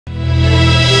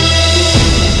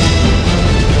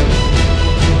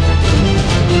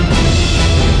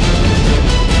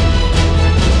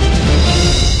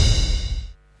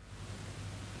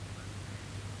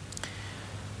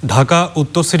ঢাকা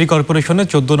উত্তর সিটি কর্পোরেশনের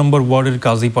 ১৪ নম্বর ওয়ার্ডের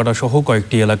কাজীপাড়া সহ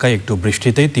কয়েকটি এলাকায় একটু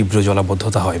বৃষ্টিতে তীব্র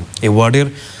জলাবদ্ধতা হয়। এই ওয়ার্ডের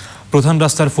প্রধান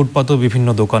রাস্তার ফুটপাতও বিভিন্ন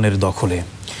দোকানের দখলে।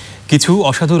 কিছু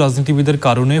অসাধু রাজনীতিবিদের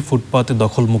কারণে ফুটপাত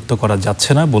দখলমুক্ত করা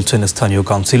যাচ্ছে না বলছেন স্থানীয়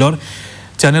কাউন্সিলর।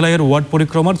 চ্যানেল আই'র ওয়ার্ড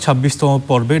পরিক্রমার ২৬তম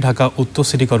পর্বে ঢাকা উত্তর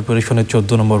সিটি কর্পোরেশনের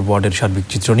 ১৪ নম্বর ওয়ার্ডের সার্বিক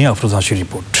চিত্র নিয়ে আফরোজ হাসির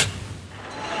রিপোর্ট।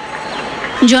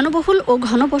 জনবহুল ও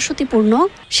ঘনবসতিপূর্ণ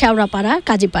শেওড়াপাড়া,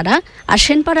 কাজীপাড়া আর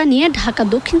সেনপাড়া নিয়ে ঢাকা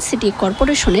দক্ষিণ সিটি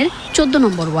কর্পোরেশনের ১৪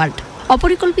 নম্বর ওয়ার্ড।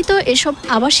 অপরিকল্পিত এসব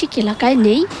আবাসিক এলাকায়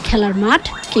নেই খেলার মাঠ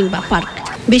কিংবা পার্ক।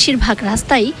 বেশিরভাগ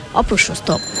রাস্তাই অপ্রশস্ত।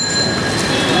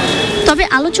 তবে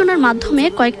আলোচনার মাধ্যমে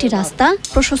কয়েকটি রাস্তা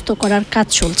প্রশস্ত করার কাজ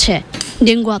চলছে।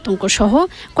 ডেঙ্গু আতঙ্ক সহ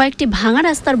কয়েকটি ভাঙা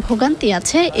রাস্তার ভোগান্তি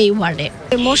আছে এই ওয়ার্ডে।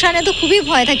 মশারে তো খুবই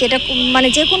ভয় থাকে, এটা মানে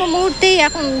যে কোনো মুহূর্তেই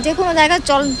এখন যে কোনো জায়গায়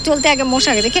চলতে আগে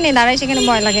মশাকে যেখানে দাঁড়ায় সেখানে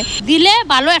ভয় লাগে। দিলে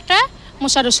ভালো একটা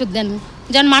মশার ওষুধ দেন,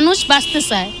 যেন মানুষ বাঁচতে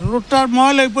চায়। রোডটার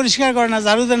ময়লা পরিষ্কার করে না,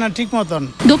 ঝাড়ু দেয় না ঠিক মতন।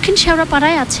 দক্ষিণ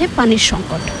শেওড়াপাড়ায় আছে পানির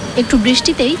সংকট। একটু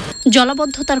বৃষ্টিতেই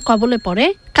জলাবদ্ধতার কবলে পড়ে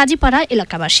কাজীপাড়া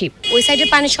এলাকাবাসী। ওই সাইডের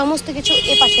পানি সমস্ত কিছু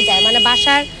এ পাশে যায়, মানে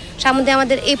বাসার সামনে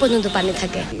আমাদের এই পর্যন্ত পানি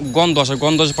থাকে। গন্ধ আসে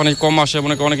পানি কম আসে,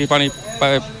 মানে অনেকেই পানি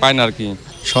পায় না আর কি।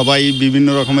 সবাই বিভিন্ন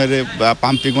রকমের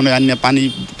পাম্পে কোনো আনিয়ে পানি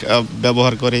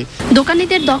ব্যবহার করে।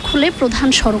 দোকানিদের দখলে প্রধান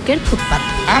সড়কের ফুটপাত।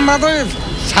 আমরা তো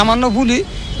সামান্য ভুলি,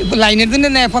 লাইনের জন্য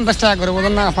নেয় ৫০ টাকা করে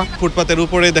বলেন না। ফুটপাতের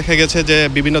উপরে দেখা গেছে যে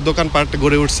বিভিন্ন দোকানপাট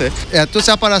গড়ে উঠছে। এত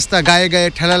চাপা রাস্তা, গায়ে গায়ে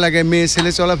ঠেলা লাগে, মেয়ে ছেলে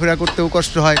চলাফেরা করতেও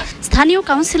কষ্ট হয়। স্থানীয়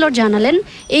কাউন্সিলর জানালেন,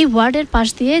 এই ওয়ার্ডের পাশ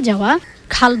দিয়ে যাওয়া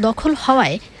খাল দখল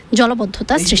হওয়ায়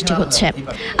জলাবদ্ধতা সৃষ্টি হচ্ছে,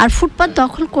 আর ফুটপাত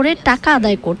দখল করে টাকা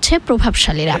আদায় করছে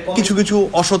প্রভাবশালীরা। কিছু কিছু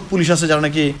অসৎ পুলিশ আছে যারা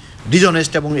নাকি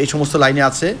ডিজনেস্ট এবং এই সমস্ত লাইনে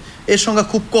আছে, এর সংখ্যা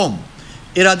খুব কম।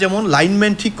 এরা যেমন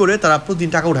লাইনম্যান ঠিক করে তারা প্রতিদিন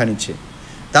টাকা উঠায় নিচ্ছে।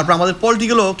 তারপর আমাদের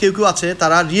পলিটিক্যালও কেউ কেউ আছে,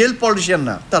 তারা রিয়েল পলিটিশিয়ান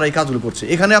না, তারা এই কাজগুলো করছে।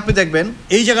 এখানে আপনি দেখবেন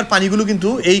এই জায়গার পানিগুলো কিন্তু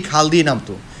এই খাল দিয়ে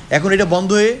নামতো, এখন এটা বন্ধ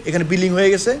হয়ে এখানে বিল্ডিং হয়ে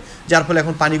গেছে, যার ফলে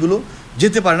এখন পানিগুলো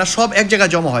যেতে পারে না, সব এক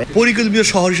জায়গায় জমা হয়। পরিকল্পিত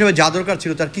শহর হিসেবে যা দরকার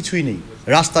ছিল তার কিছুই নেই।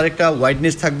 রাস্তার একটা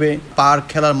ওয়াইডনেস থাকবে, পার্ক,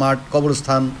 খেলার মাঠ,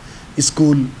 কবরস্থান,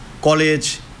 স্কুল, কলেজ,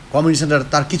 কমিউনিটি সেন্টার,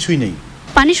 তার কিছুই নেই।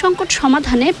 পানি সংকট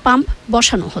সমাধানে পাম্প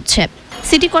বসানো হচ্ছে।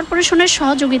 সিটি কর্পোরেশনের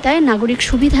সহযোগিতায় নাগরিক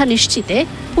সুবিধা নিশ্চিতে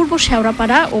পূর্ব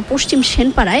শেওড়াপাড়া ও পশ্চিম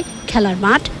সেনপাড়ায় খেলার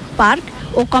মাঠ, পার্ক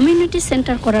ও কমিউনিটি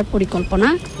সেন্টার করার পরিকল্পনা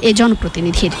এ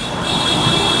জনপ্রতিনিধির।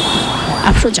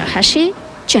 আফরোজা হাসি,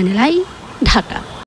 চ্যানেল আই, ঢাকা।